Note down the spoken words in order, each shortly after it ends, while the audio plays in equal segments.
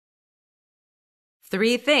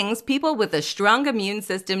3 things people with a strong immune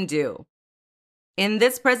system do. In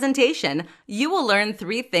this presentation, you will learn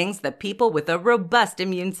 3 things that people with a robust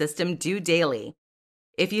immune system do daily.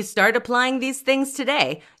 If you start applying these things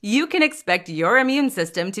today, you can expect your immune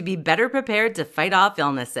system to be better prepared to fight off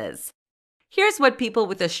illnesses. Here's what people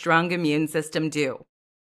with a strong immune system do.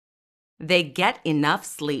 They get enough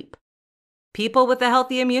sleep. People with a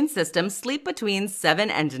healthy immune system sleep between 7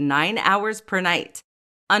 and 9 hours per night.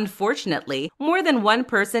 Unfortunately, more than 1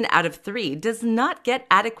 person out of 3 does not get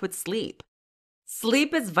adequate sleep.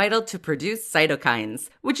 Sleep is vital to produce cytokines,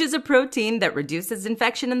 which is a protein that reduces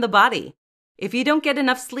infection in the body. If you don't get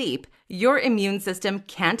enough sleep, your immune system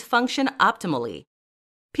can't function optimally.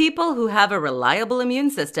 People who have a reliable immune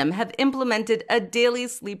system have implemented a daily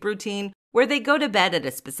sleep routine where they go to bed at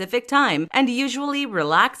a specific time and usually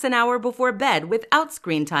relax an hour before bed without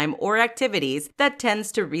screen time or activities that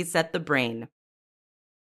tends to reset the brain.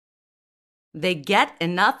 They get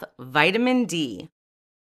enough vitamin D.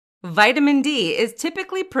 Vitamin D is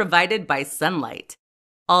typically provided by sunlight,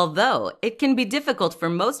 although it can be difficult for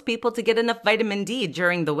most people to get enough vitamin D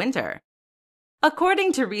during the winter.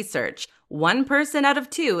 According to research, 1 person out of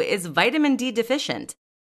 2 is vitamin D deficient.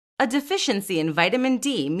 A deficiency in vitamin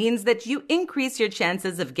D means that you increase your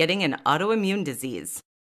chances of getting an autoimmune disease.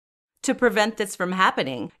 To prevent this from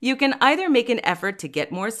happening, you can either make an effort to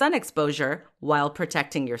get more sun exposure while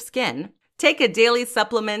protecting your skin, take a daily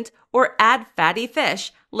supplement, or add fatty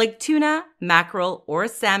fish like tuna, mackerel, or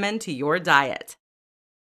salmon to your diet.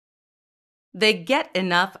 They get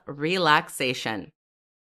enough relaxation.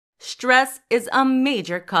 Stress is a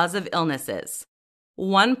major cause of illnesses.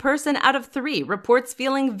 1 person out of 3 reports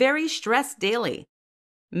feeling very stressed daily.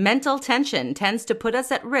 Mental tension tends to put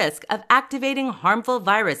us at risk of activating harmful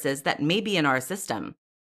viruses that may be in our system.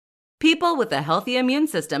 People with a healthy immune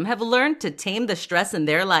system have learned to tame the stress in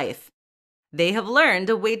their life. They have learned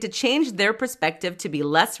a way to change their perspective to be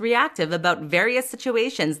less reactive about various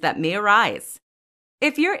situations that may arise.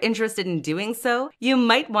 If you're interested in doing so, you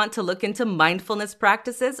might want to look into mindfulness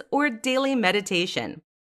practices or daily meditation.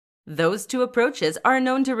 Those 2 approaches are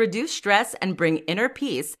known to reduce stress and bring inner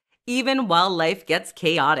peace even while life gets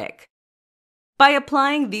chaotic. By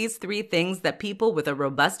applying these 3 things that people with a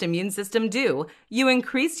robust immune system do, you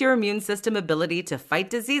increase your immune system ability to fight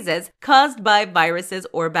diseases caused by viruses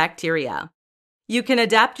or bacteria. You can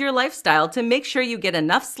adapt your lifestyle to make sure you get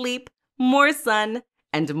enough sleep, more sun,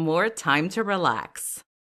 and more time to relax.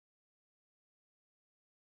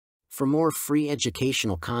 For more free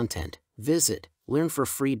educational content, visit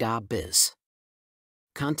learnforfree.biz.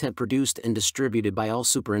 Content produced and distributed by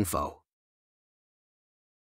AllSuperInfo.